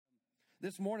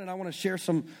This morning, I want to share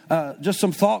some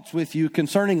thoughts with you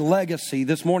concerning legacy.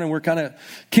 This morning, we're kind of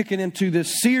kicking into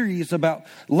this series about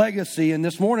legacy. And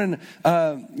this morning,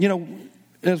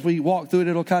 as we walk through it,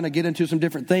 it'll kind of get into some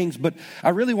different things. But I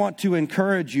really want to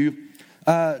encourage you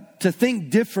to think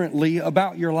differently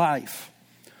about your life,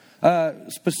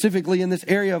 specifically in this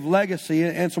area of legacy.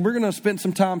 And so we're going to spend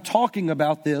some time talking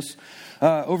about this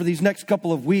over these next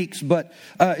couple of weeks. But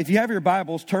if you have your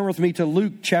Bibles, turn with me to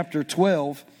Luke chapter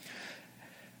 12.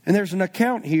 And there's an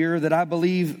account here that I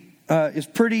believe is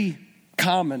pretty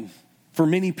common for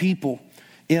many people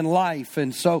in life.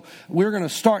 And so we're going to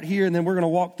start here and then we're going to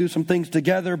walk through some things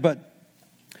together. But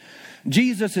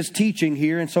Jesus is teaching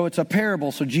here, and so it's a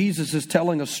parable. So Jesus is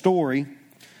telling a story.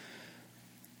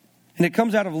 And it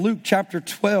comes out of Luke chapter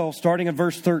 12, starting at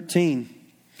verse 13.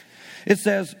 It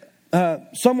says,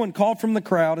 someone called from the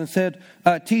crowd and said,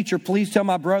 "Teacher, please tell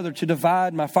my brother to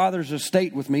divide my father's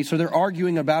estate with me." So they're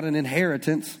arguing about an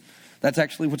inheritance. That's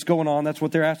actually what's going on. That's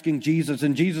what they're asking Jesus.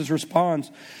 And Jesus responds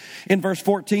in verse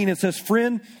 14. It says,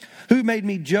 "Friend, who made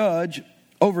me judge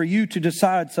over you to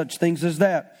decide such things as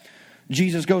that?"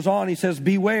 Jesus goes on. He says,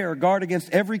 "Beware, guard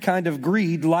against every kind of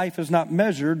greed. Life is not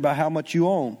measured by how much you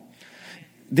own."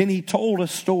 Then he told a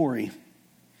story.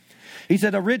 He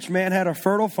said, "A rich man had a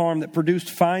fertile farm that produced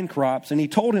fine crops, and he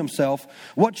told himself,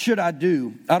 'What should I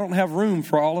do? I don't have room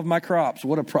for all of my crops.'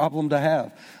 What a problem to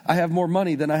have. I have more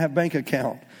money than I have bank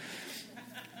account."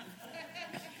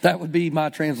 That would be my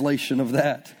translation of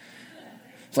that.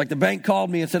 It's like the bank called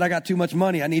me and said, "I got too much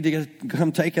money. I need to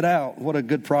come take it out." What a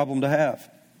good problem to have.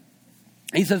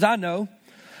 He says, "I know.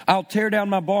 I'll tear down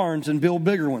my barns and build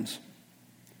bigger ones."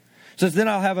 Says, "Then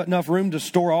I'll have enough room to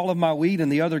store all of my wheat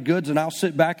and the other goods, and I'll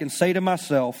sit back and say to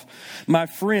myself, 'My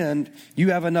friend,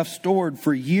 you have enough stored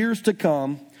for years to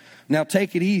come. Now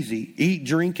take it easy, eat,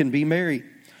 drink, and be merry.'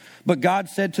 But God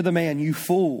said to the man, 'You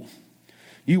fool,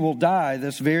 you will die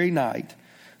this very night.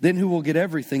 Then who will get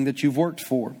everything that you've worked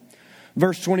for?'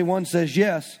 Verse 21 says,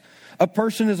 'Yes, a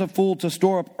person is a fool to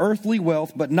store up earthly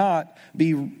wealth, but not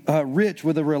be rich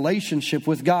with a relationship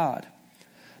with God.'"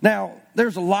 Now,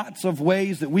 there's lots of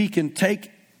ways that we can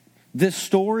take this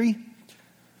story.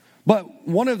 But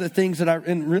one of the things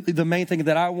and really the main thing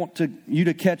that I want you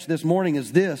to catch this morning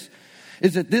is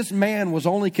that this man was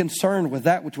only concerned with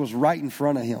that which was right in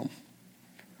front of him.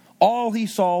 All he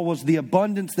saw was the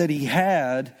abundance that he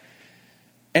had.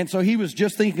 And so he was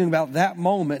just thinking about that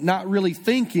moment, not really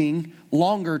thinking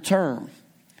longer term.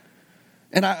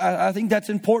 And I think that's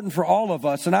important for all of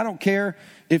us. And I don't care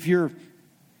if you're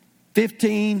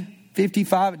 15,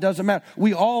 55, it doesn't matter.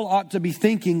 We all ought to be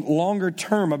thinking longer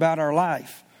term about our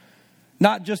life.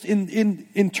 Not just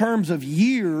in terms of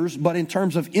years, but in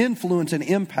terms of influence and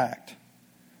impact.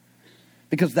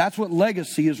 Because that's what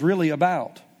legacy is really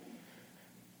about.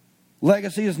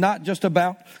 Legacy is not just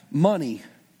about money.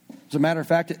 As a matter of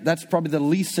fact, that's probably the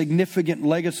least significant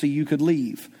legacy you could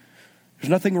leave. There's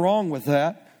nothing wrong with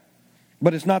that,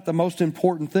 but it's not the most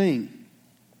important thing.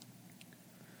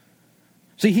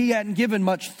 See, he hadn't given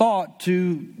much thought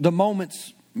to the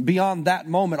moments beyond that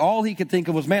moment. All he could think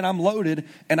of was, "Man, I'm loaded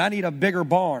and I need a bigger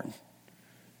barn.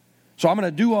 So I'm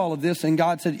going to do all of this." And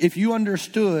God said, "If you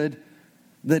understood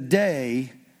the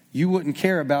day, you wouldn't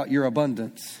care about your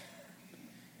abundance."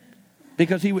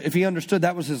 Because if he understood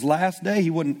that was his last day, it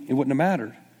wouldn't have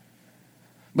mattered.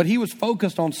 But he was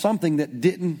focused on something that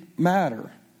didn't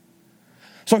matter.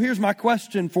 So here's my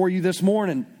question for you this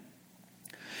morning.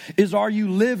 Are you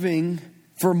living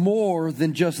for more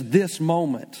than just this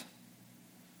moment?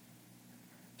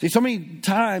 See, so many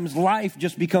times life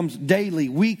just becomes daily,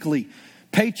 weekly,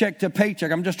 paycheck to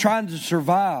paycheck. I'm just trying to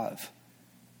survive.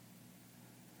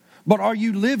 But are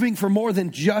you living for more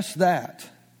than just that?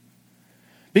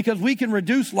 Because we can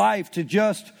reduce life to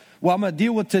just, I'm going to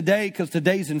deal with today because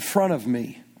today's in front of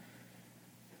me.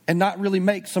 And not really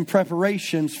make some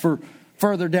preparations for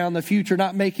further down the future,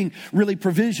 not making really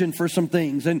provision for some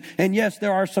things. And yes,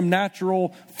 there are some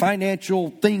natural financial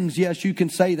things. Yes, you can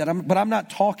say that. But I'm not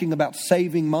talking about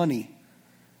saving money.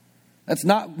 That's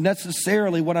not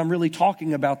necessarily what I'm really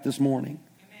talking about this morning.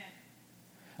 Amen.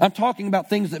 I'm talking about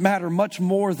things that matter much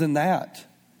more than that.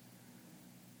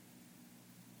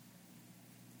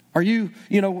 Are you,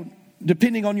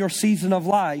 depending on your season of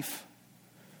life,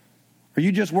 are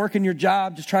you just working your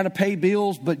job, just trying to pay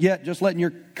bills, but yet just letting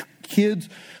your kids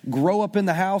grow up in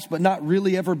the house, but not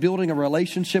really ever building a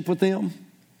relationship with them?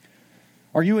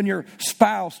 Are you and your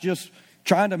spouse just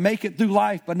trying to make it through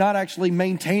life, but not actually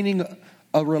maintaining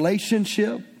a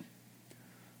relationship?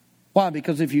 Why?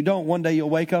 Because if you don't, one day you'll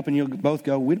wake up and you'll both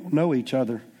go, "We don't know each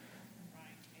other.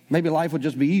 Maybe life would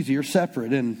just be easier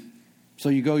separate." And so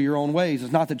you go your own ways.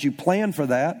 It's not that you plan for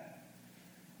that.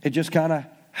 It just kind of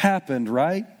happened,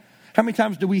 right? How many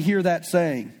times do we hear that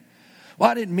saying? Well,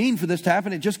 I didn't mean for this to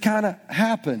happen. It just kind of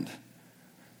happened.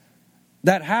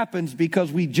 That happens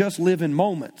because we just live in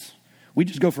moments. We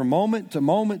just go from moment to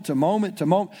moment to moment to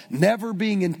moment, never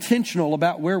being intentional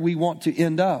about where we want to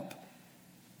end up.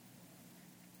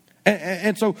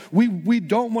 And so we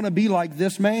don't want to be like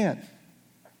this man,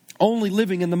 only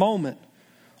living in the moment,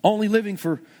 only living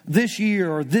for this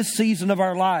year or this season of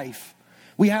our life.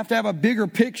 We have to have a bigger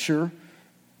picture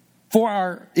for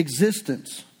our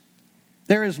existence.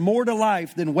 There is more to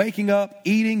life than waking up,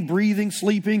 eating, breathing,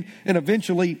 sleeping, and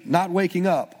eventually not waking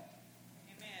up.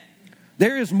 Amen.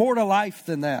 There is more to life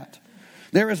than that.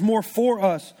 There is more for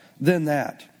us than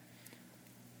that.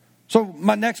 So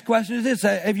my next question is this.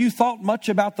 Have you thought much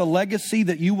about the legacy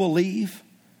that you will leave?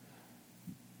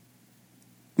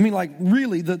 I mean, like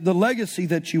really the legacy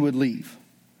that you would leave.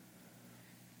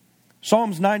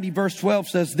 Psalms 90 verse 12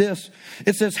 says this.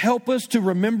 It says, help us to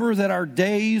remember that our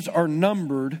days are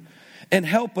numbered and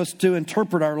help us to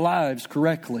interpret our lives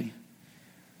correctly.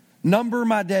 Number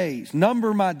my days.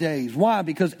 Number my days. Why?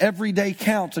 Because every day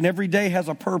counts and every day has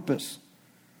a purpose.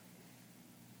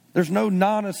 There's no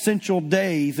non-essential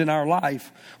days in our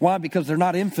life. Why? Because they're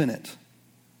not infinite.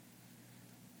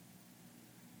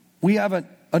 We have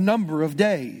a number of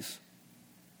days.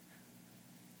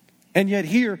 And yet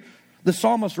here, the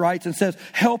psalmist writes and says,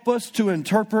 help us to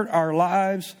interpret our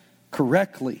lives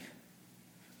correctly.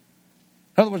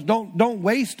 In other words, don't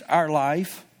waste our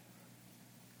life.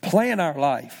 Plan our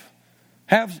life.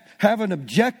 Have an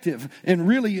objective. And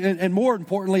really, and more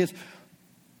importantly, is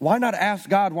why not ask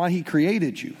God why He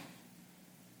created you?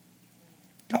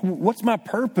 God, what's my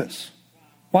purpose?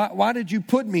 Why did you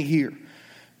put me here?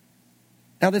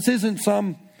 Now, this isn't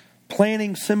some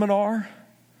planning seminar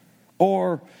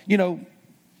or,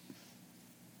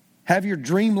 have your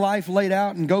dream life laid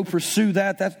out and go pursue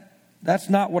that. That's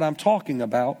not what I'm talking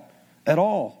about at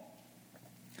all.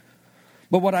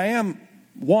 But what I am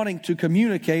wanting to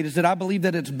communicate is that I believe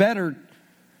that it's better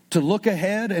to look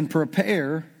ahead and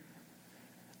prepare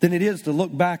than it is to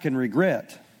look back and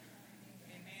regret.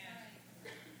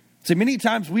 Amen. See, many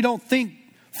times we don't think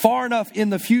far enough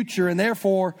in the future, and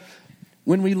therefore,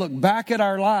 when we look back at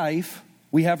our life,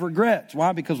 we have regrets.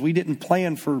 Why? Because we didn't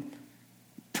plan for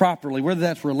properly, whether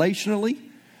that's relationally,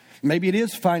 maybe it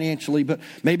is financially, but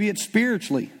maybe it's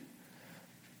spiritually.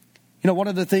 One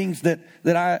of the things that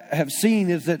I have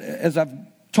seen is that as I've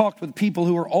talked with people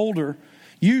who are older,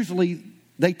 usually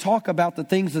they talk about the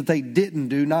things that they didn't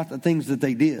do, not the things that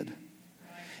they did.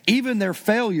 Even their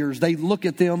failures, they look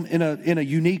at them in a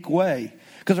unique way.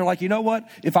 Because they're like, you know what?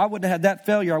 If I wouldn't have had that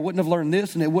failure, I wouldn't have learned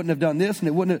this, and it wouldn't have done this, and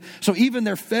it wouldn't have. So even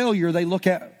their failure, they look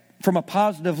at from a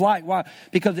positive light. Why?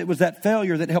 Because it was that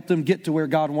failure that helped them get to where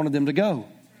God wanted them to go. Amen.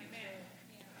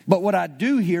 But what I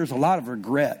do hear is a lot of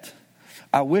regret.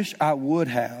 I wish I would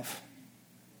have.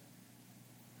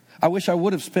 I wish I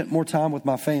would have spent more time with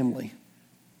my family.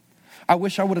 I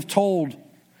wish I would have told,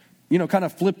 kind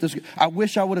of flipped this. I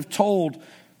wish I would have told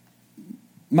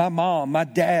my mom, my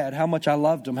dad, how much I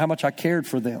loved them, how much I cared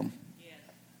for them.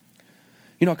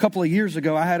 A couple of years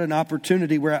ago, I had an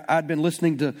opportunity where I'd been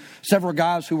listening to several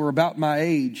guys who were about my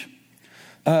age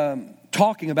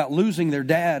talking about losing their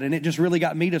dad. And it just really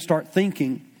got me to start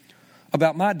thinking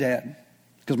about my dad,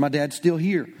 because my dad's still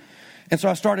here. And so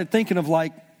I started thinking of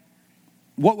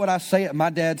what would I say at my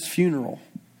dad's funeral?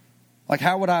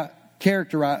 How would I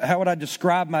characterize, how would I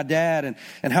describe my dad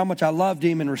and how much I loved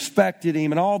him and respected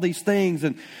him and all these things.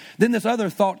 And then this other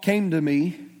thought came to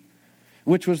me,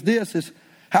 which was this, is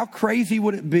how crazy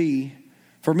would it be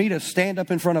for me to stand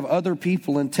up in front of other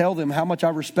people and tell them how much I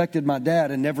respected my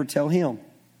dad and never tell him?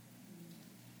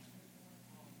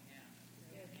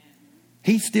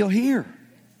 He's still here.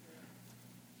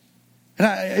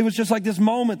 And it was just like this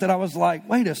moment that I was like,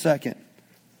 wait a second.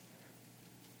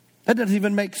 That doesn't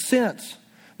even make sense.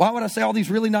 Why would I say all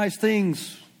these really nice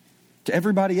things to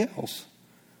everybody else?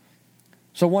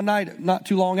 So one night, not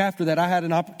too long after that, I had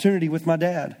an opportunity with my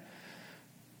dad.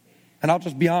 And I'll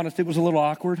just be honest, it was a little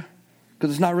awkward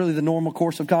because it's not really the normal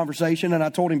course of conversation. And I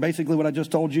told him basically what I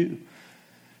just told you.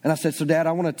 And I said, so Dad,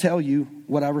 I want to tell you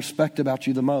what I respect about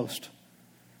you the most,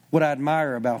 what I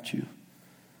admire about you,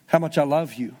 how much I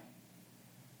love you.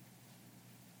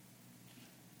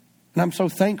 And I'm so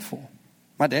thankful.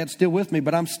 My dad's still with me,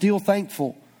 but I'm still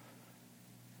thankful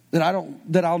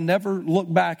that I'll never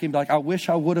look back and be like, I wish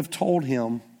I would have told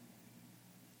him.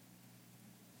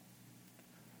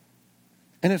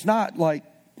 And it's not like,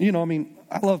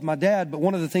 I love my dad, but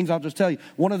one of the things I'll just tell you,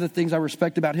 one of the things I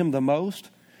respect about him the most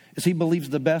is he believes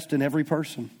the best in every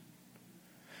person.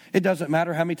 It doesn't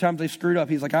matter how many times they screwed up.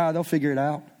 He's like, they'll figure it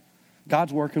out.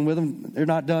 God's working with them. They're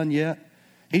not done yet.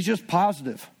 He's just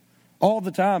positive all the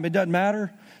time. It doesn't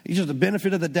matter. He's just the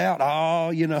benefit of the doubt.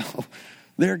 Oh,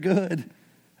 they're good.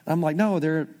 I'm like, no,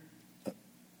 they're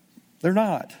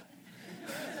not.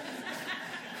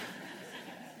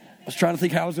 I was trying to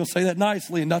think how I was going to say that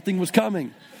nicely, and nothing was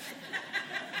coming.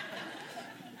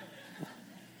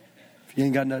 If you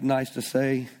ain't got nothing nice to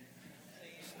say,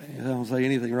 don't say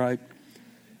anything right.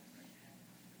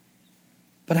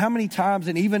 But how many times,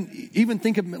 and even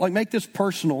think of, like, make this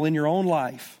personal in your own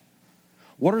life.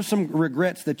 What are some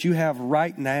regrets that you have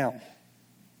right now?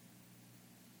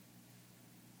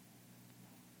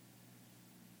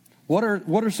 What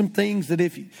are some things that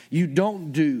if you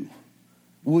don't do,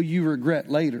 will you regret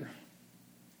later?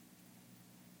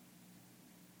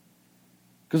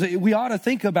 Because we ought to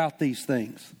think about these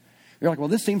things. You're like, well,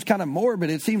 this seems kind of morbid.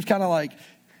 It seems kind of like,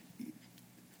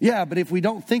 yeah, but if we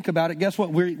don't think about it, guess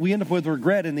what? We end up with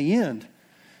regret in the end.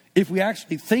 If we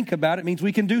actually think about it, it means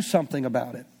we can do something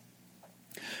about it.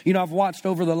 I've watched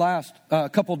over the last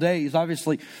couple days,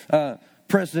 obviously,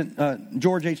 President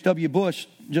George H.W. Bush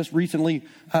just recently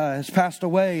has passed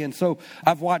away. And so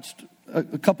I've watched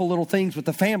a couple little things with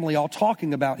the family all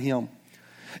talking about him.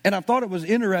 And I thought it was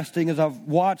interesting as I've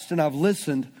watched and I've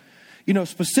listened,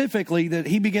 specifically that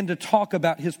he began to talk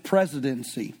about his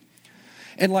presidency.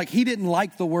 And like he didn't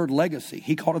like the word legacy.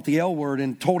 He called it the L word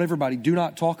and told everybody, do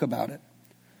not talk about it.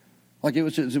 Like it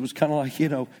was kind of like,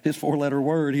 his 4-letter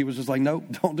word. He was just like, nope,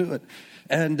 don't do it.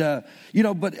 And,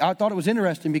 but I thought it was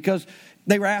interesting because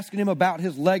they were asking him about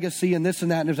his legacy and this and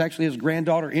that. And it was actually his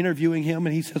granddaughter interviewing him.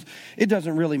 And he says, it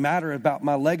doesn't really matter about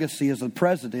my legacy as a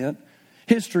president.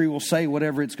 History will say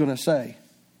whatever it's going to say.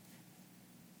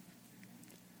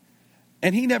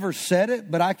 And he never said it,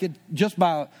 but I could, just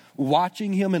by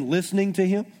watching him and listening to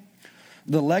him,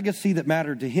 the legacy that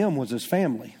mattered to him was his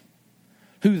family,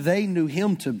 who they knew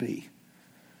him to be.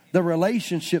 The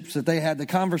relationships that they had, the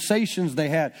conversations they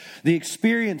had, the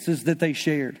experiences that they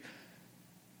shared.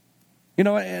 And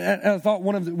I thought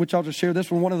which I'll just share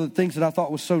this one, one of the things that I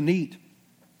thought was so neat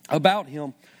about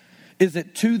him is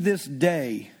that to this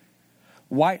day,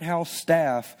 White House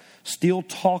staff still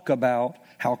talk about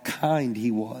how kind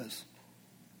he was.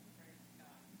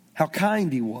 How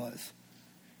kind he was.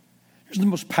 He was the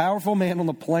most powerful man on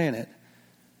the planet.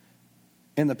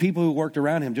 And the people who worked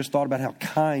around him just thought about how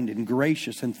kind and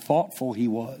gracious and thoughtful he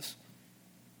was.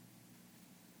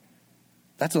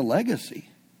 That's a legacy.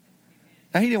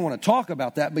 Now, he didn't want to talk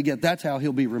about that, but yet that's how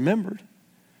he'll be remembered.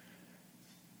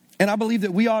 And I believe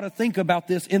that we ought to think about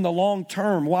this in the long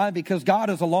term. Why? Because God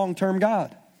is a long-term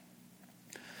God.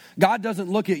 God doesn't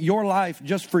look at your life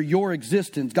just for your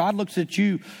existence. God looks at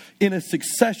you in a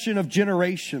succession of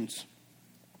generations,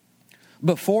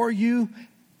 before you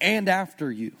and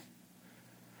after you.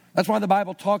 That's why the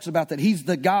Bible talks about that. He's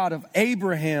the God of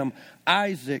Abraham,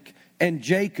 Isaac, and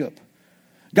Jacob.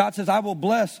 God says, I will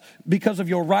bless because of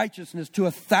your righteousness to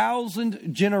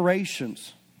 1,000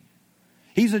 generations.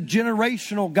 He's a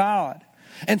generational God.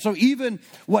 And so even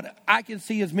what I can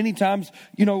see as many times,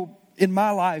 in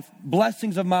my life,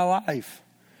 blessings of my life,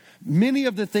 many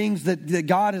of the things that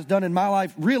God has done in my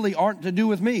life really aren't to do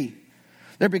with me.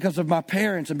 They're because of my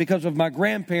parents and because of my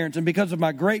grandparents and because of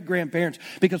my great-grandparents,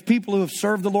 because people who have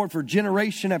served the Lord for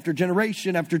generation after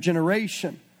generation after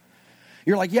generation.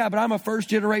 You're like, yeah, but I'm a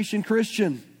first-generation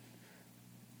Christian.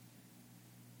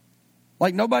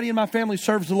 Like, nobody in my family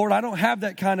serves the Lord. I don't have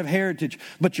that kind of heritage,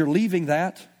 but you're leaving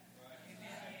that.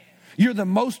 You're the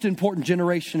most important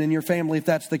generation in your family if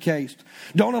that's the case.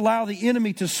 Don't allow the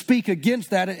enemy to speak against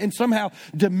that and somehow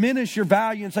diminish your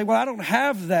value and say, well, I don't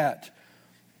have that.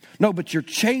 No, but you're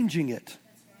changing it.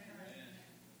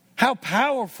 How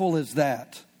powerful is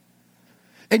that?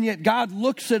 And yet God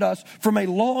looks at us from a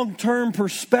long-term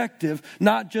perspective,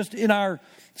 not just in our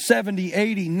 70,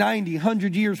 80, 90,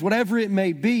 100 years, whatever it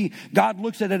may be. God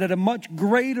looks at it at a much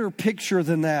greater picture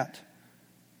than that.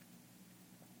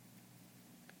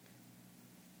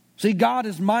 See, God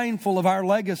is mindful of our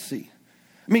legacy.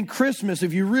 I mean, Christmas,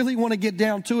 if you really want to get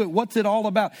down to it, what's it all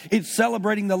about? It's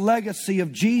celebrating the legacy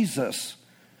of Jesus.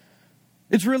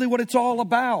 It's really what it's all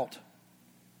about.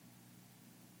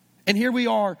 And here we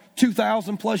are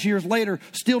 2,000 plus years later,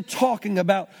 still talking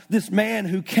about this man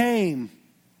who came,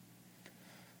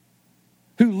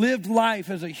 who lived life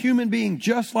as a human being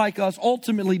just like us,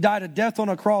 ultimately died a death on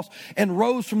a cross and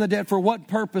rose from the dead. For what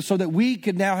purpose? So that we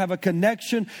could now have a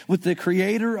connection with the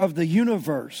creator of the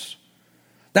universe.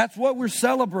 That's what we're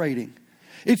celebrating.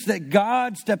 It's that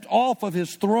God stepped off of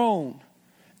his throne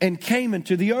and came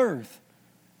into the earth.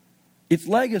 It's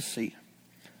legacy.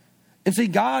 And see,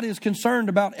 God is concerned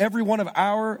about every one of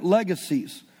our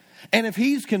legacies. And if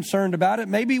he's concerned about it,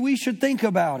 maybe we should think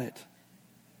about it.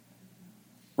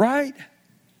 Right?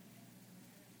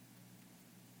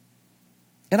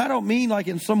 And I don't mean like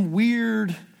in some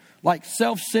weird, like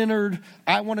self-centered,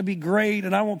 I want to be great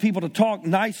and I want people to talk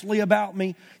nicely about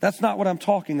me. That's not what I'm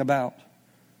talking about.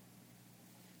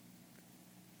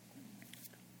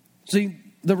 See,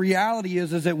 the reality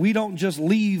is that we don't just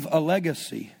leave a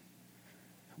legacy.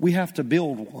 We have to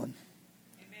build one.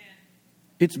 Amen.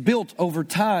 It's built over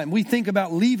time. We think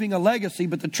about leaving a legacy,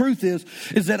 but the truth is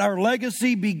that our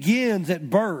legacy begins at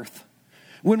birth.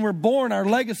 When we're born, our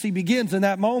legacy begins in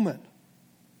that moment.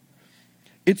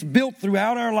 It's built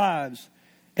throughout our lives.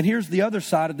 And here's the other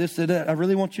side of this that I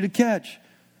really want you to catch.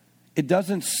 It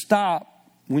doesn't stop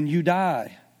when you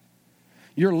die.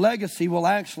 Your legacy will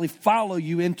actually follow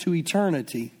you into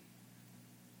eternity.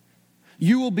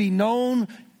 You will be known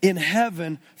in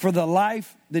heaven for the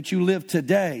life that you live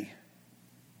today.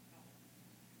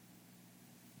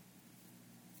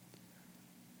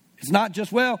 It's not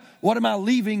just, well, what am I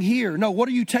leaving here? No, what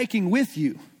are you taking with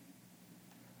you?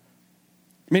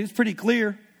 I mean, it's pretty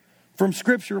clear from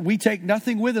Scripture. We take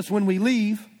nothing with us when we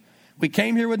leave. We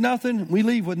came here with nothing. We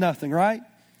leave with nothing, right?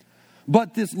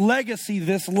 But this legacy,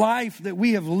 this life that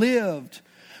we have lived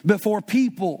before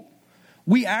people,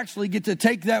 we actually get to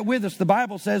take that with us. The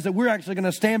Bible says that we're actually going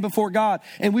to stand before God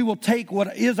and we will take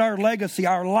what is our legacy,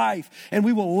 our life, and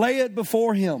we will lay it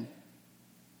before Him.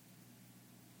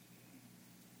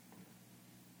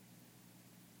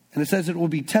 And it says it will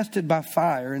be tested by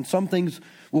fire, and some things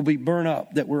will be burned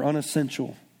up that were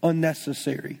unessential,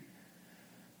 unnecessary.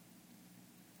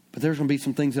 But there's going to be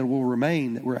some things that will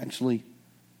remain that were actually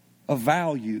of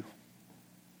value.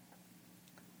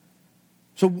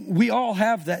 So we all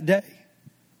have that day.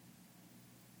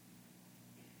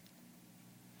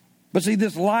 But see,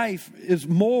 this life is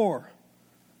more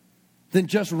than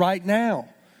just right now.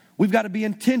 We've got to be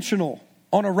intentional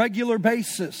on a regular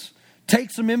basis.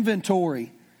 Take some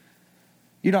inventory.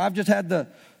 You know, I've just had the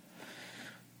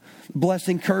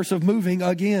blessing curse of moving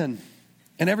again.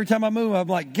 And every time I move, I'm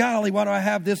like, golly, why do I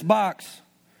have this box?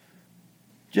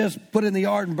 Just put it in the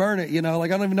yard and burn it, you know.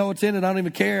 Like, I don't even know what's in it. I don't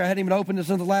even care. I hadn't even opened it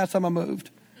since the last time I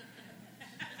moved.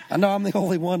 I know I'm the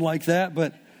only one like that,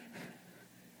 but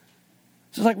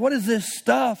it's just like, what is this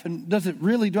stuff? And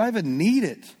do I even need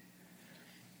it?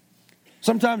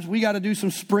 Sometimes we got to do some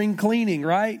spring cleaning,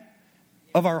 right?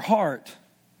 Of our heart.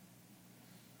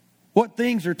 What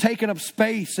things are taking up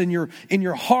space in your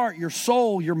heart, your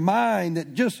soul, your mind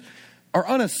that just are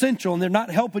unessential and they're not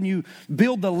helping you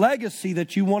build the legacy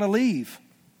that you want to leave,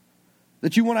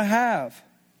 that you want to have.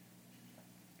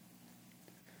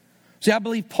 See, I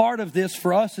believe part of this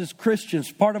for us as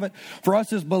Christians, part of it for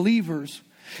us as believers,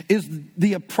 is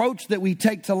the approach that we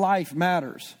take to life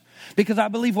matters. Because I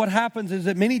believe what happens is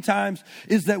that many times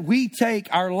is that we take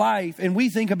our life and we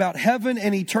think about heaven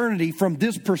and eternity from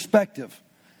this perspective.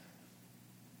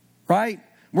 Right?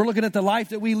 We're looking at the life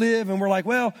that we live and we're like,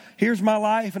 well, here's my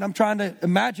life and I'm trying to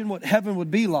imagine what heaven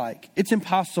would be like. It's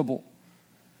impossible.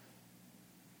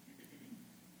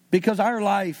 Because our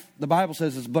life, the Bible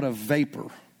says, is but a vapor.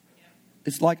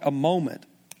 It's like a moment.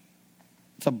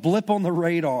 It's a blip on the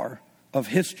radar of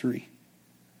history.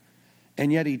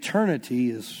 And yet eternity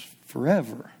is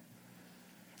forever.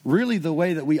 Really, the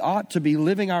way that we ought to be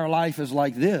living our life is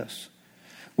like this.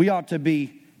 We ought to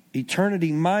be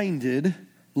eternity minded,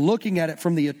 looking at it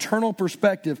from the eternal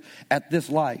perspective at this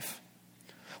life.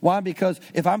 Why? Because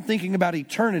if I'm thinking about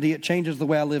eternity, it changes the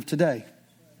way I live today.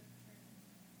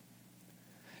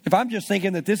 If I'm just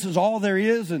thinking that this is all there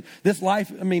is and this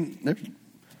life, I mean,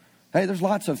 there's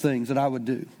lots of things that I would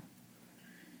do.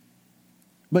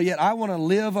 But yet I want to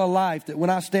live a life that when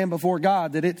I stand before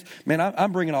God, that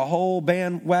I'm bringing a whole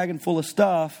bandwagon full of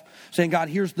stuff, saying, God,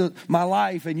 here's my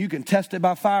life and you can test it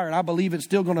by fire and I believe it's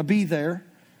still going to be there.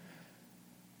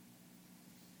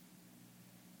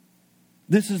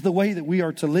 This is the way that we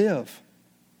are to live.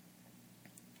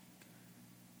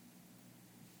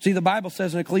 See, the Bible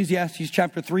says in Ecclesiastes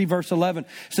chapter 3, verse 11,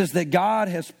 it says that God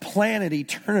has planted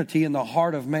eternity in the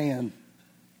heart of man,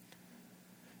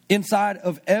 inside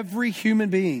of every human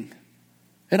being.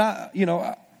 And I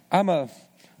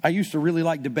used to really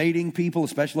like debating people,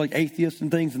 especially like atheists and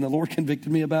things, and the Lord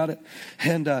convicted me about it,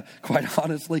 and quite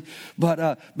honestly.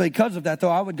 But because of that,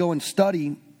 though, I would go and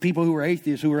study people who were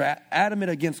atheists, who were adamant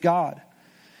against God.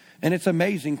 And it's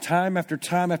amazing, time after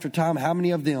time after time, how many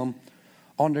of them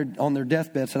on their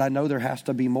deathbed said, I know there has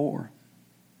to be more.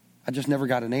 I just never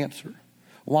got an answer.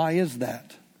 Why is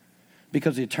that?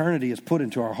 Because eternity is put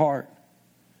into our heart.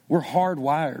 We're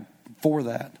hardwired for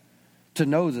that, to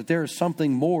know that there is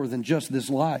something more than just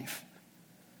this life.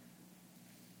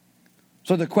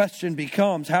 So the question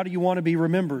becomes, how do you want to be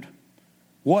remembered?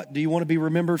 What do you want to be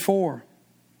remembered for?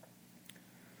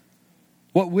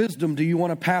 What wisdom do you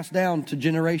want to pass down to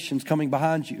generations coming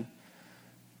behind you?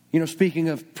 You know, speaking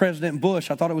of President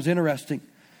Bush, I thought it was interesting.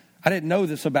 I didn't know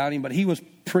this about him, but he was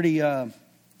pretty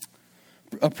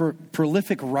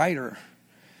prolific writer.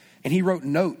 And he wrote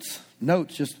notes,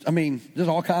 just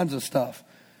all kinds of stuff.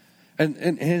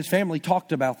 And his family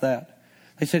talked about that.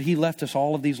 They said he left us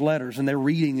all of these letters, and they're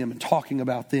reading them and talking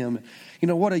about them. You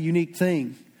know, what a unique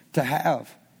thing to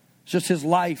have. It's just his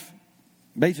life.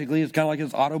 Basically, it's kind of like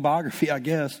his autobiography, I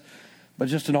guess. But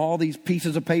just in all these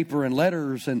pieces of paper and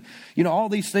letters and, you know, all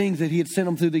these things that he had sent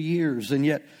them through the years. And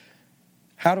yet,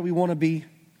 how do we want to be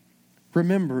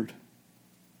remembered?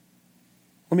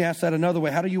 Let me ask that another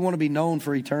way. How do you want to be known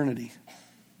for eternity?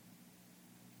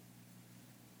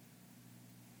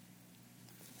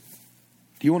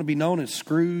 Do you want to be known as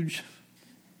Scrooge,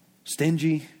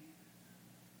 stingy,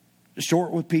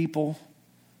 short with people?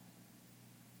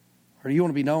 Or do you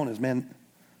want to be known as, man,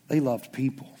 they loved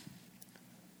people.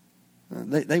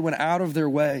 They went out of their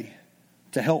way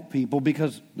to help people,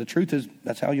 because the truth is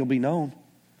that's how you'll be known.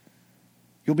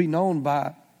 You'll be known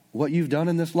by what you've done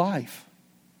in this life.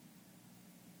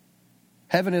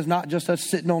 Heaven is not just us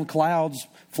sitting on clouds,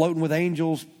 floating with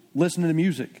angels, listening to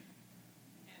music.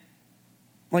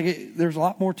 There's a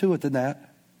lot more to it than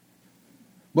that.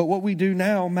 But what we do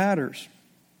now matters.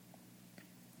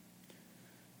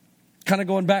 Kind of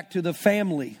going back to the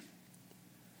family.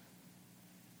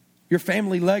 Your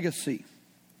family legacy.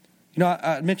 You know,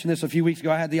 I mentioned this a few weeks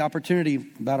ago. I had the opportunity,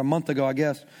 about a month ago, I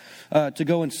guess, to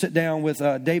go and sit down with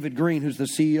David Green, who's the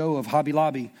CEO of Hobby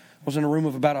Lobby. I was in a room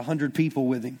of about 100 people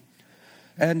with him.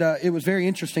 And it was very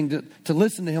interesting to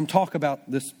listen to him talk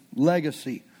about this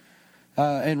legacy.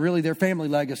 And really their family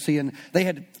legacy. And they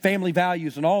had family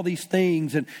values and all these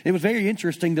things. And it was very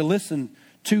interesting to listen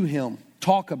to him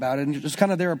talk about it and just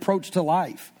kind of their approach to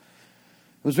life.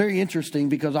 It was very interesting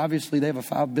because obviously they have a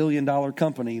 $5 billion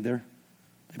company. They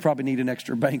probably need an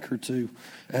extra bank or two.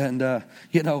 And,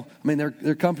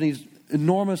 their company's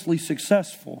enormously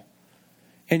successful.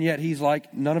 And yet he's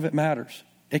like, none of it matters.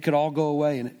 It could all go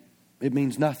away and it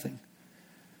means nothing.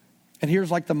 And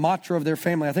here's like the mantra of their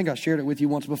family. I think I shared it with you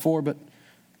once before, but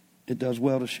it does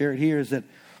well to share it here, is that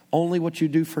only what you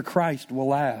do for Christ will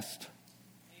last.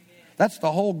 Amen. That's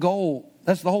the whole goal.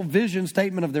 That's the whole vision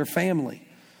statement of their family.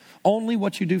 Only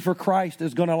what you do for Christ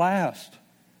is going to last.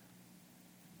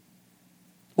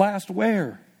 Last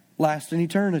where? Last in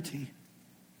eternity.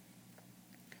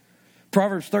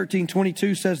 Proverbs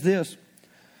 13:22 says this.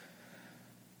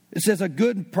 It says, a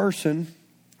good person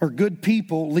or good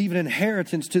people leave an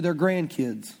inheritance to their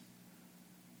grandkids,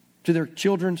 to their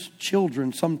children's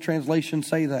children. Some translations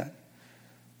say that.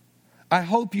 I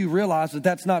hope you realize that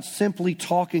that's not simply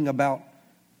talking about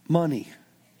money.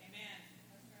 Amen.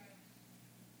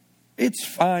 It's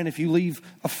fine if you leave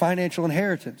a financial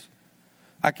inheritance.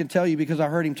 I can tell you, because I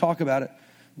heard him talk about it,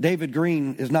 David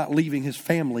Green is not leaving his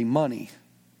family money.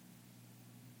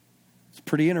 It's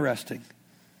pretty interesting.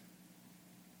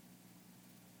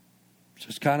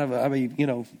 Just kind of,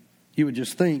 you would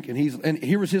just think, and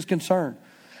here was his concern.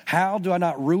 How do I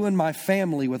not ruin my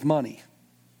family with money?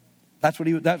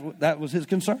 That was his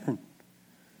concern.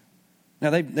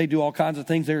 Now they do all kinds of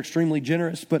things. They're extremely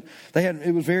generous, but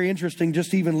it was very interesting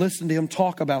just to even listen to him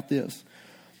talk about this.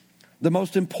 The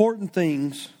most important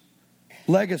things,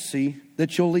 legacy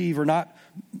that you'll leave, are not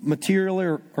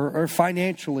materially or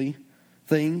financially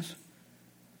things.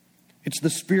 It's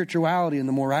the spirituality and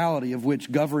the morality of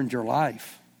which governed your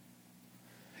life.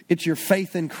 It's your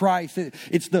faith in Christ.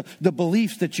 It's the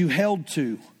beliefs that you held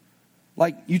to.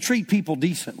 Like, you treat people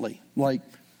decently. Like,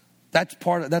 that's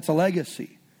a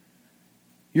legacy.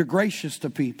 You're gracious to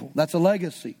people. That's a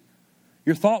legacy.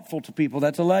 You're thoughtful to people.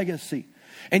 That's a legacy.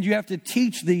 And you have to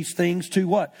teach these things to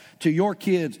what? To your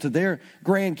kids, to their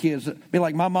grandkids. Be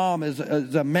like, my mom is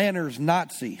a manners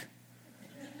Nazi.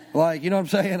 Like, you know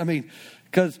what I'm saying?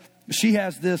 Because she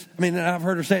has this, and I've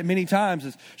heard her say it many times,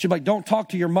 she'll be like, don't talk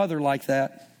to your mother like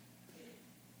that.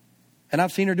 And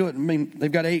I've seen her do it.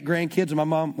 They've got 8 grandkids, and my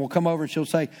mom will come over and she'll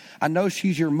say, I know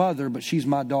she's your mother, but she's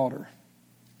my daughter.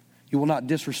 You will not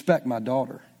disrespect my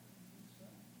daughter.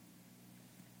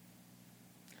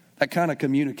 That kind of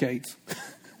communicates.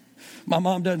 My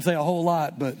mom doesn't say a whole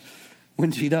lot, but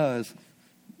when she does,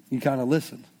 you kind of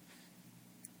listen.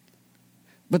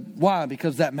 But why?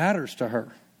 Because that matters to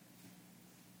her.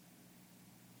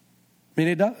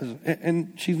 It does.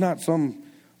 And she's not some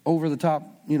over the top,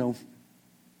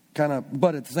 kind of,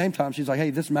 but at the same time, she's like, hey,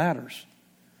 this matters.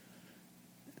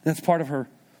 That's part of her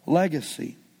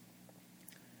legacy.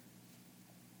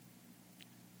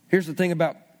 Here's the thing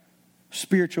about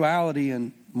spirituality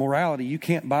and morality. You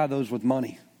can't buy those with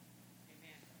money.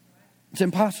 It's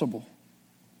impossible.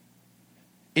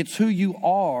 It's who you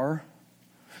are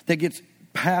that gets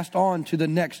passed on to the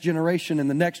next generation and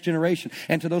the next generation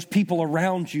and to those people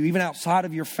around you, even outside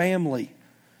of your family.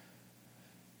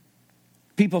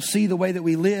 People see the way that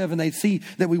we live and they see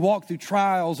that we walk through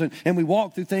trials and we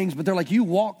walk through things, but they're like, you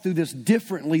walk through this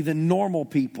differently than normal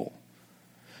people.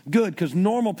 Good, because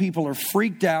normal people are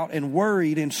freaked out and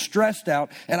worried and stressed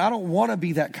out, and I don't want to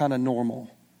be that kind of normal.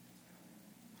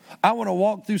 I want to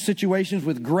walk through situations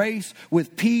with grace,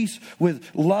 with peace,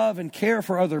 with love and care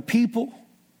for other people.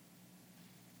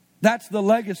 That's the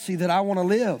legacy that I want to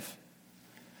live.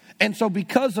 And so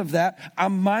because of that,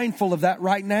 I'm mindful of that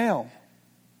right now.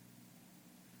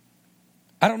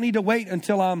 I don't need to wait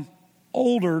until I'm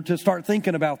older to start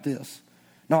thinking about this.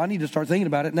 No, I need to start thinking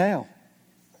about it now.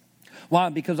 Why?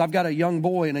 Because I've got a young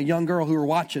boy and a young girl who are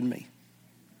watching me.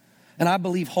 And I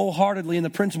believe wholeheartedly in the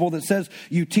principle that says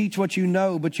you teach what you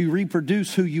know, but you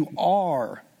reproduce who you are.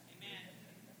 Amen.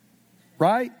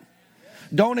 Right?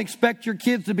 Don't expect your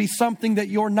kids to be something that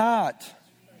you're not.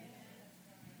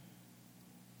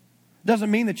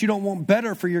 Doesn't mean that you don't want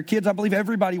better for your kids. I believe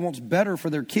everybody wants better for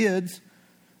their kids.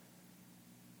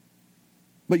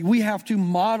 But we have to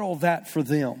model that for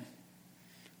them.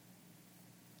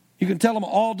 You can tell them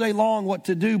all day long what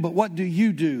to do, but what do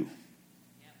you do?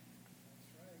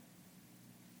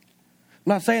 I'm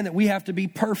not saying that we have to be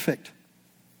perfect.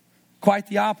 Quite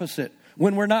the opposite.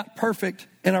 When we're not perfect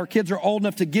and our kids are old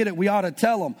enough to get it, we ought to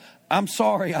tell them, I'm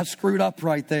sorry, I screwed up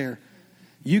right there.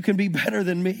 You can be better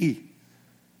than me.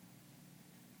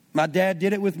 My dad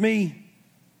did it with me.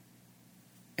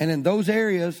 And in those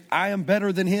areas, I am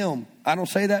better than him. I don't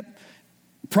say that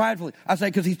pridefully. I say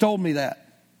because he told me that.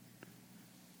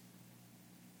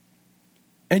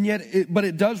 And yet, but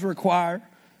it does require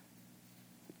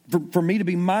for me to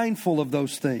be mindful of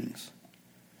those things.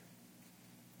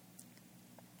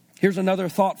 Here's another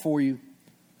thought for you,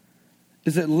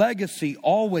 is that legacy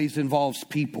always involves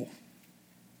people.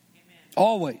 Amen.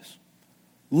 Always.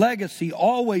 Legacy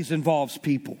always involves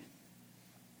people.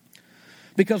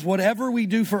 Because whatever we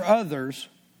do for others,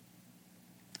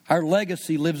 our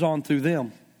legacy lives on through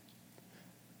them.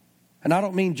 And I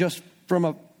don't mean just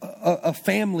from a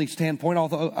family standpoint,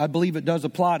 although I believe it does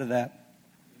apply to that.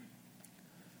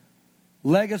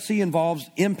 Legacy involves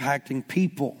impacting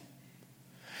people.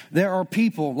 There are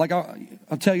people, like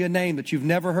I'll tell you a name that you've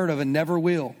never heard of and never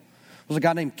will. It was a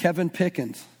guy named Kevin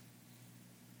Pickens.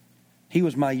 He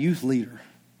was my youth leader.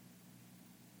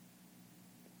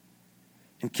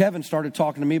 And Kevin started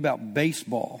talking to me about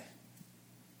baseball.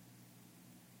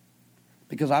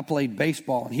 Because I played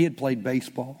baseball and he had played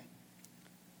baseball.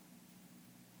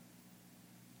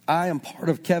 I am part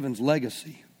of Kevin's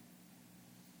legacy.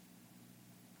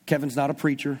 Kevin's not a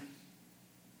preacher.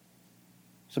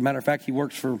 As a matter of fact, he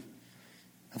works for,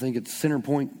 I think it's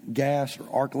CenterPoint Gas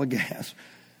or Arkla Gas.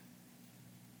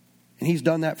 And he's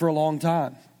done that for a long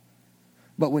time.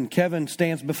 But when Kevin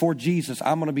stands before Jesus,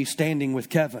 I'm going to be standing with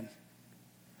Kevin.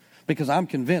 Because I'm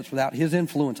convinced without his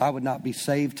influence, I would not be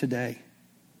saved today.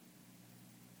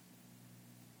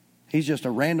 He's just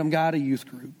a random guy at a youth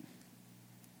group.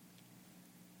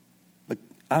 But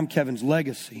I'm Kevin's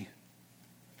legacy.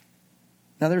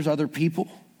 Now there's other people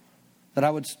that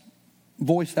I would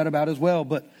voice that about as well,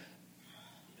 but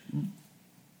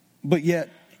yet,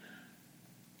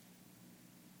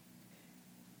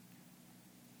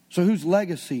 so whose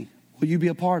legacy will you be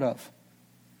a part of?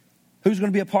 Who's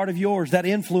going to be a part of yours? That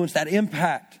influence, that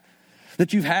impact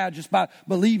that you've had just by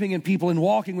believing in people and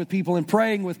walking with people and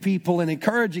praying with people and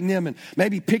encouraging them and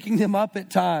maybe picking them up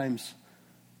at times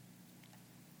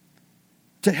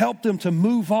to help them to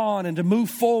move on and to move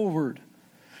forward.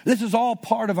 This is all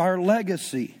part of our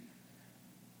legacy.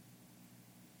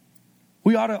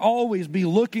 We ought to always be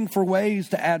looking for ways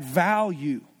to add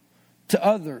value to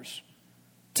others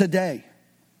today,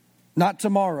 not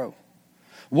tomorrow.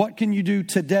 What can you do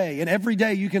today? And every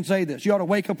day you can say this. You ought to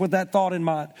wake up with that thought in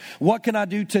mind. What can I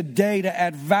do today to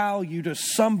add value to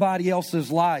somebody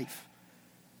else's life?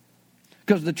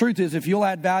 Because the truth is, if you'll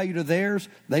add value to theirs,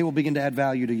 they will begin to add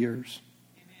value to yours.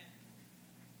 Amen.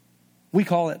 We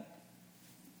call it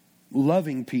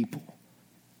loving people.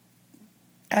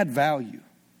 Add value.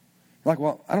 Like,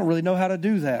 well, I don't really know how to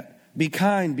do that. Be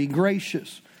kind, be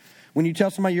gracious. When you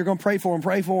tell somebody you're going to pray for them,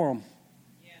 pray for them.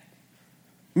 Yeah.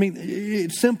 I mean,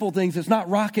 it's simple things. It's not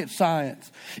rocket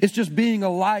science. It's just being a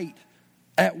light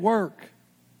at work,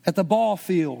 at the ball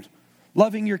field,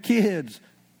 loving your kids,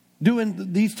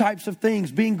 doing these types of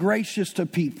things, being gracious to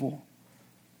people.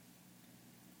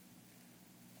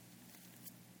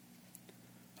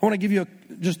 I want to give you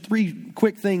just 3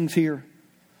 quick things here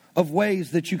of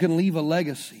ways that you can leave a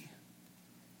legacy.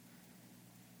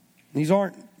 These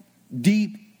aren't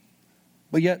deep,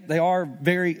 but yet they are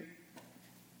very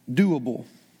doable.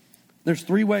 There's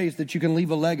 3 ways that you can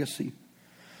leave a legacy.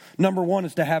 Number 1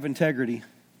 is to have integrity.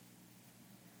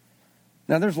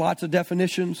 Now, there's lots of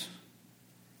definitions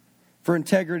for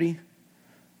integrity,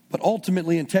 but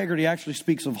ultimately integrity actually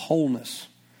speaks of wholeness.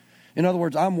 In other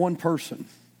words, I'm one person.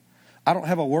 I don't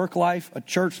have a work life, a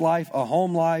church life, a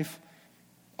home life.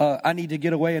 I need to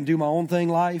get away and do my own thing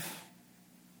life.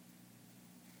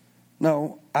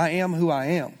 No, I am who I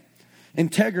am.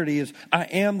 Integrity is I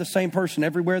am the same person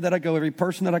everywhere that I go, every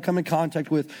person that I come in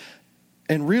contact with.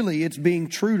 And really, it's being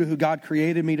true to who God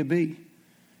created me to be.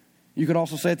 You could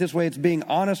also say it this way, it's being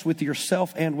honest with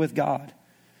yourself and with God.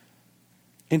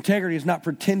 Integrity is not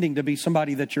pretending to be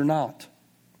somebody that you're not.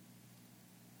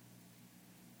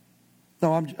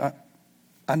 No,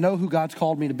 I know who God's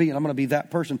called me to be, and I'm going to be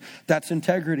that person. That's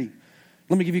integrity.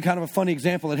 Let me give you kind of a funny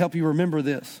example that help you remember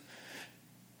this.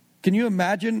 Can you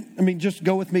imagine, just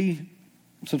go with me,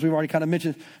 since we've already kind of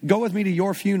mentioned, go with me to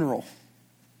your funeral.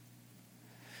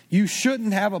 You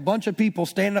shouldn't have a bunch of people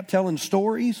standing up telling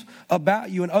stories about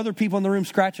you and other people in the room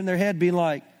scratching their head being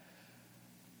like,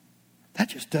 that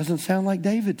just doesn't sound like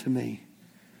David to me.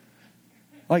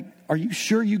 Like, are you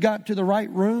sure you got to the right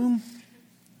room?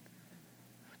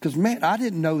 Because, man, I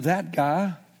didn't know that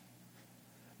guy.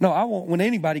 No, I want, when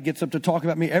anybody gets up to talk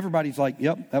about me, everybody's like,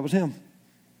 yep, that was him.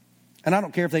 And I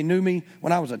don't care if they knew me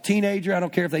when I was a teenager. I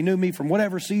don't care if they knew me from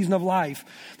whatever season of life,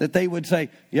 that they would say,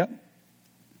 yep,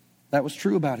 that was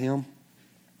true about him.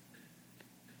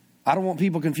 I don't want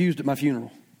people confused at my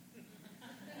funeral.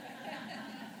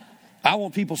 I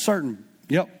want people certain,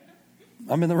 yep,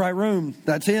 I'm in the right room.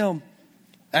 That's him.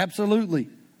 Absolutely.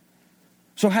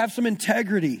 So have some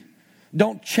integrity.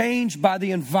 Don't change by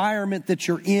the environment that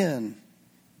you're in.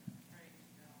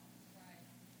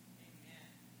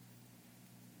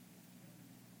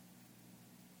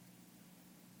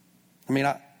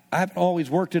 I haven't always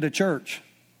worked at a church.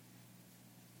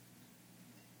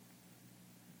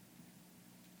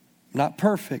 Not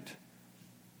perfect.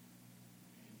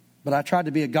 But I tried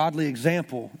to be a godly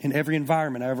example in every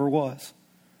environment I ever was.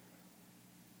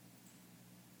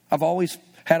 I've always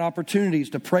had opportunities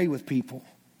to pray with people.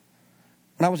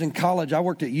 When I was in college, I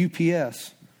worked at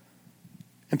UPS.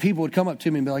 And people would come up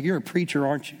to me and be like, you're a preacher,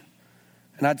 aren't you?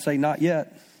 And I'd say, not yet.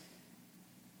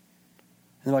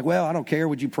 And they're like, well, I don't care.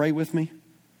 Would you pray with me?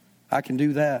 I can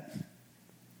do that.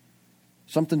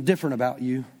 Something different about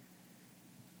you.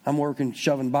 I'm working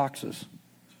shoving boxes.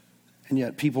 And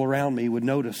yet people around me would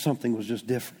notice something was just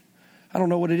different. I don't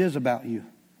know what it is about you.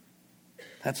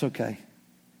 That's okay.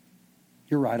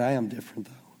 You're right, I am different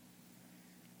though.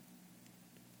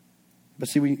 But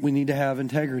see, we need to have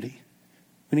integrity.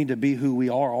 We need to be who we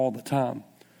are all the time.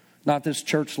 Not this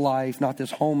church life, not this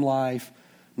home life,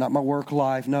 not my work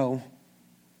life, no.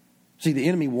 See, the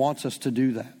enemy wants us to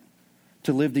do that,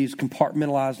 to live these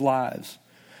compartmentalized lives.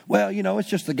 Well, it's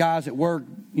just the guys at work,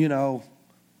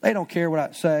 they don't care what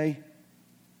I say.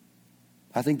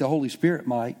 I think the Holy Spirit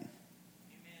might. Amen.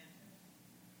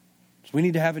 So we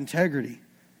need to have integrity.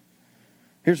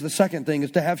 Here's the second thing,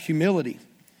 is to have humility.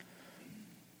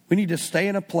 We need to stay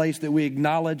in a place that we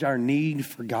acknowledge our need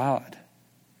for God.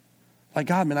 Like,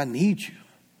 God, man, I need you.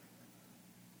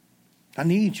 I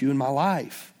need you in my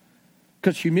life.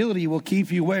 Because humility will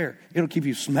keep you where? It'll keep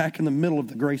you smack in the middle of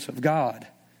the grace of God.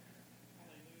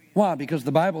 Why? Because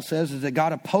the Bible says is that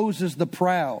God opposes the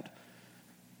proud.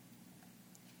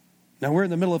 Now, we're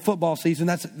in the middle of football season.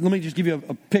 Let me just give you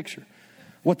a picture.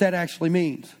 What that actually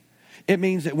means. It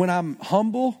means that when I'm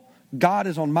humble, God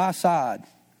is on my side.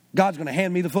 God's going to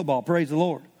hand me the football. Praise the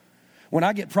Lord. When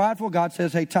I get prideful, God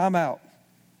says, hey, time out.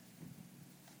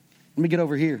 Let me get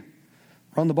over here.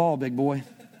 Run the ball, big boy.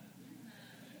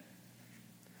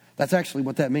 That's actually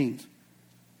what that means.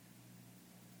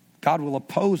 God will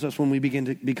oppose us when we begin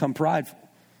to become prideful.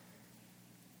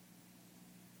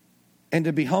 And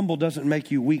to be humble doesn't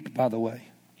make you weak, by the way.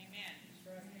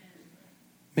 Amen.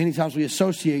 Many times we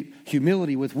associate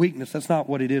humility with weakness. That's not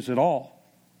what it is at all.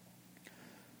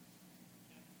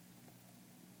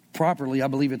 Properly, I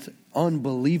believe it's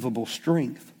unbelievable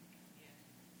strength.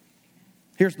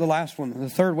 Here's the last one. The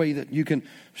third way that you can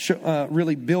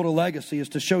really build a legacy is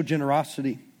to show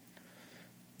generosity.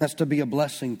 That's to be a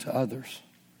blessing to others.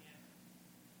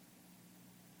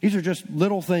 These are just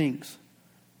little things.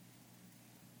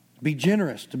 Be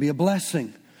generous, to be a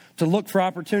blessing, to look for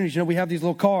opportunities. We have these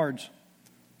little cards.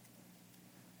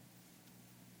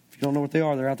 If you don't know what they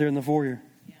are, they're out there in the foyer.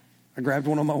 Yeah. I grabbed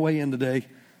one on my way in today.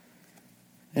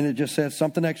 And it just says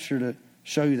something extra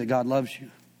show you that God loves you.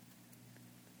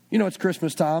 You know, it's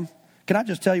Christmas time. Can I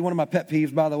just tell you one of my pet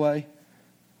peeves, by the way?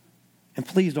 And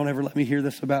please don't ever let me hear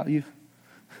this about you.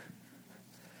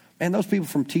 Man, those people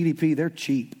from TDP, they're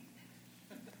cheap.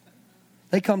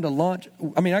 They come to lunch.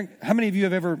 I mean, how many of you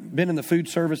have ever been in the food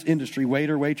service industry,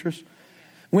 waiter, waitress?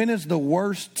 When is the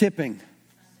worst tipping?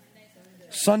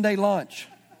 Sunday lunch.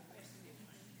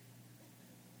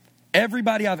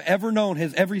 Everybody I've ever known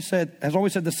has always said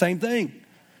the same thing.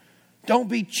 Don't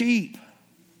be cheap.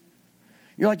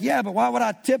 You're like, yeah, but why would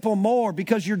I tip them more?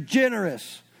 Because you're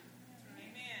generous.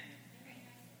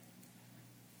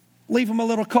 Leave them a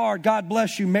little card. God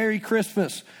bless you. Merry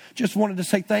Christmas. Just wanted to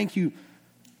say thank you.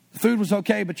 The food was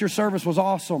okay, but your service was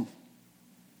awesome.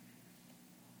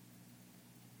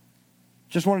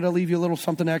 Just wanted to leave you a little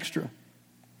something extra.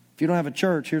 If you don't have a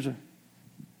church,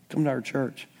 come to our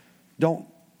church. Don't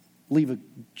leave a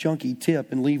junky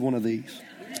tip and leave one of these.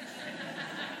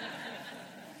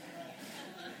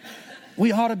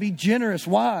 We ought to be generous.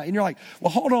 Why? And you're like,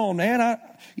 well, hold on, man.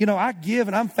 I give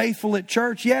and I'm faithful at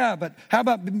church. Yeah, but how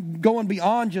about going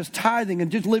beyond just tithing and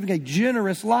just living a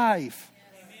generous life?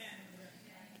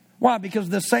 Why? Because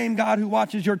the same God who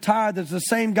watches your tithe is the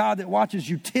same God that watches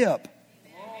you tip.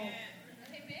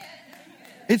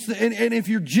 And if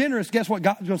you're generous, guess what?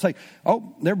 God's going to say,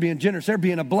 oh, they're being generous. They're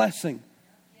being a blessing.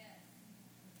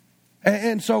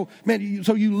 And so, man,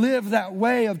 so you live that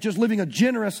way of just living a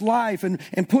generous life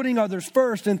and putting others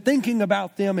first and thinking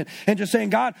about them and just saying,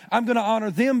 God, I'm going to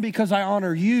honor them because I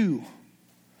honor you.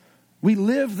 We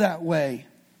live that way.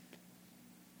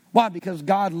 Why? Because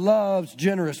God loves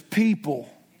generous people.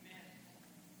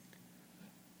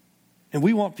 And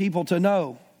we want people to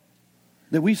know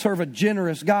that we serve a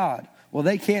generous God. Well,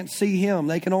 they can't see him.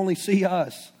 They can only see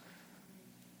us.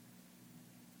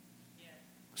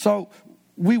 So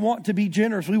we want to be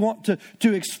generous. We want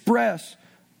to express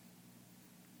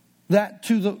that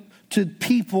to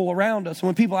people around us. And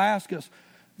when people ask us,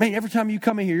 man, every time you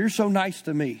come in here, you're so nice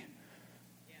to me.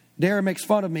 Dara makes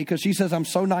fun of me because she says I'm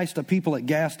so nice to people at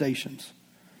gas stations.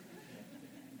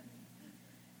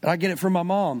 And I get it from my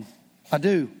mom. I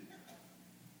do.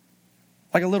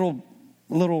 Like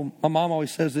my mom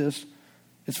always says this.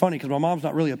 It's funny because my mom's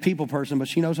not really a people person, but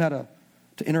she knows how to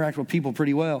interact with people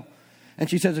pretty well. And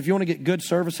she says, if you want to get good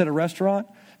service at a restaurant,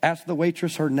 ask the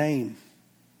waitress her name.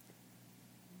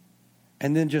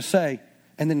 And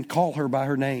then call her by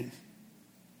her name.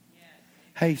 Yes.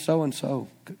 Hey, so-and-so,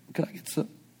 could I get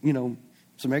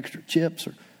some extra chips?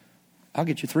 Or I'll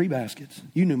get you 3 baskets.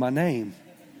 You knew my name.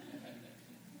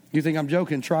 You think I'm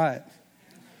joking? Try it.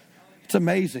 It's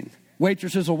amazing.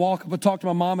 Waitresses will walk up and talk to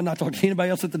my mom and not talk to anybody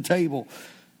else at the table.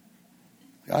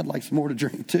 I'd like some more to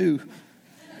drink too.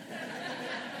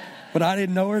 But I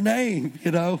didn't know her name,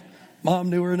 Mom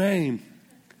knew her name.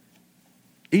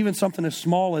 Even something as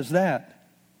small as that,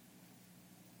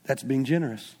 that's being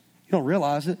generous. You don't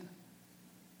realize it.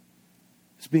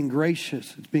 It's being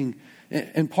gracious.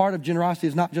 And part of generosity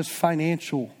is not just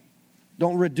financial.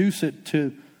 Don't reduce it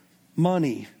to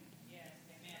money.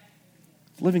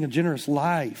 It's living a generous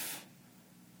life.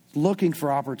 It's looking for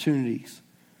opportunities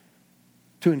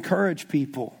to encourage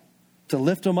people, to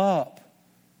lift them up,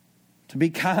 to be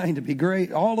kind, to be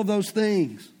great, all of those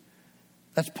things.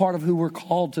 That's part of who we're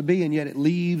called to be, and yet it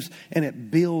leaves and it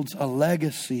builds a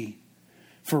legacy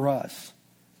for us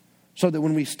so that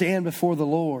when we stand before the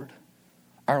Lord,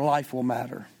 our life will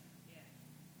matter.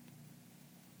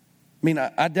 I mean,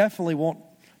 I definitely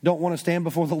don't want to stand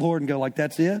before the Lord and go like,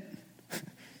 that's it?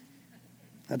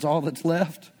 That's all that's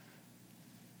left?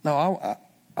 No,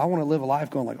 I want to live a life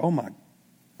going like, oh my,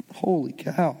 holy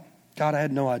cow. God, I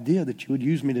had no idea that you would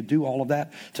use me to do all of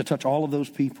that, to touch all of those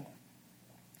people.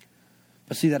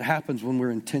 But see, that happens when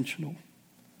we're intentional.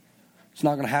 It's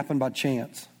not going to happen by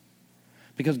chance.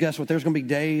 Because guess what? There's going to be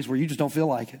days where you just don't feel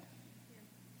like it.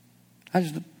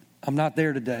 I'm not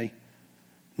there today.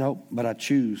 Nope, but I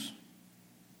choose.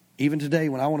 Even today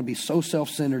when I want to be so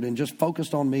self-centered and just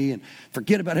focused on me and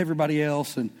forget about everybody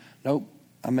else. And nope,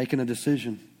 I'm making a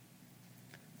decision.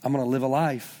 I'm going to live a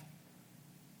life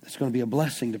that's going to be a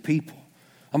blessing to people.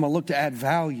 I'm going to look to add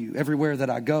value everywhere that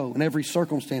I go, in every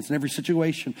circumstance, in every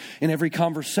situation, in every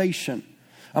conversation.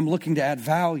 I'm looking to add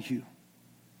value.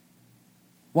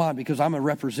 Why? Because I'm a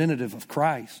representative of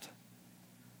Christ.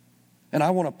 And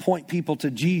I want to point people to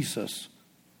Jesus.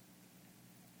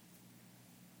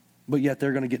 But yet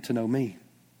they're going to get to know me.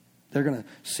 They're going to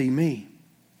see me.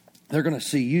 They're going to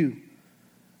see you.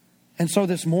 And so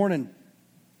this morning,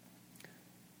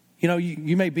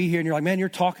 you may be here and you're like, man, you're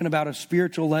talking about a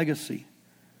spiritual legacy.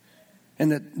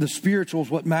 And that the spiritual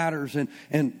is what matters.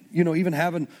 And even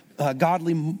having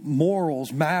godly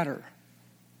morals matter.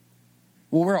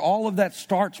 Well, where all of that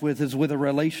starts with is with a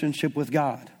relationship with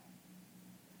God.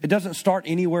 It doesn't start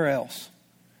anywhere else.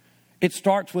 It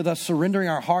starts with us surrendering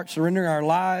our hearts, surrendering our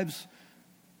lives,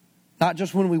 not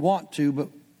just when we want to, but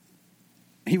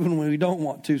even when we don't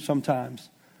want to sometimes.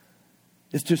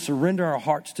 It's to surrender our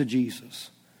hearts to Jesus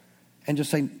and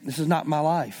just say, this is not my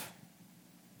life.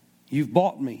 You've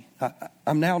bought me.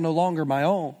 I'm now no longer my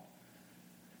own.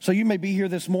 So you may be here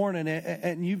this morning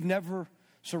and you've never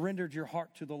surrendered your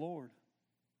heart to the Lord.